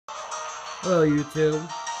Hello YouTube.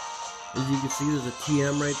 As you can see, there's a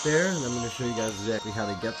TM right there, and I'm going to show you guys exactly how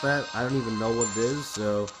to get that. I don't even know what it is,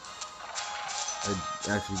 so I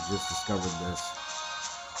actually just discovered this.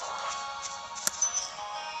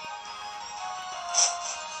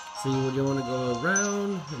 So you want to go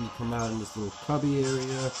around, and you come out in this little cubby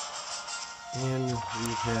area, and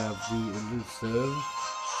we have the elusive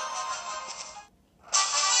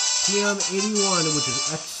TM81, which is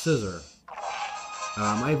X-Scissor.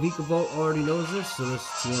 My Vikavolt already knows this, so this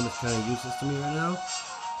TM is kind of useless to me right now.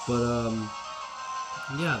 But,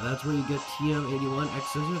 yeah, that's where you get TM81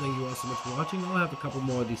 X-Scissor. Thank you all so much for watching. I'll have a couple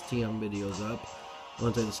more of these TM videos up.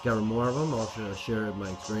 Once I discover more of them, I'll share my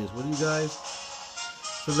experience with you guys.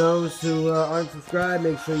 For those who aren't subscribed,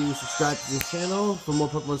 make sure you subscribe to this channel for more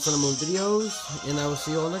Pokemon Sun and Moon videos. And I will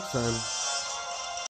see you all next time.